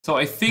So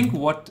I think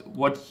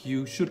what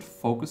you should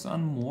focus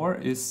on more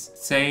is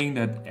saying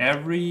that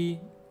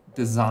every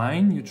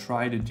design you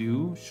try to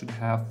do should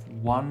have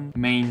one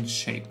main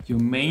shape. Your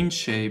main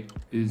shape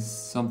is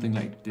something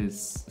like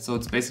this. So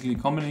it's basically a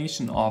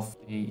combination of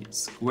a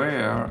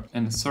square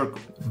and a circle.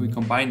 If we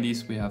combine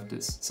these, we have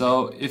this.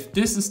 So if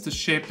this is the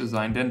shape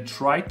design, then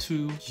try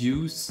to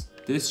use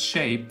this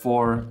shape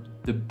for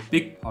the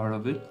big part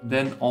of it.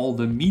 Then all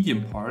the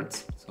medium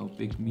parts, so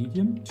big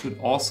medium, should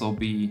also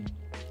be,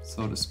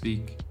 so to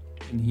speak,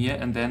 in here,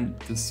 and then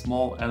the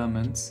small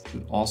elements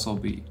should also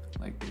be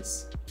like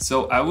this.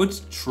 So I would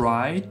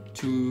try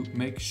to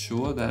make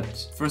sure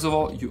that, first of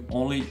all, you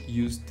only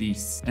use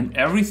these, and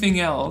everything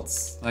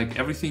else, like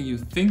everything you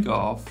think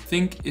of,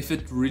 think if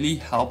it really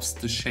helps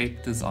the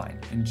shape design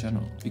in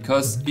general.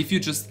 Because if you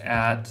just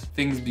add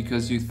things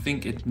because you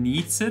think it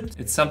needs it,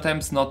 it's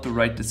sometimes not the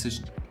right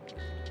decision.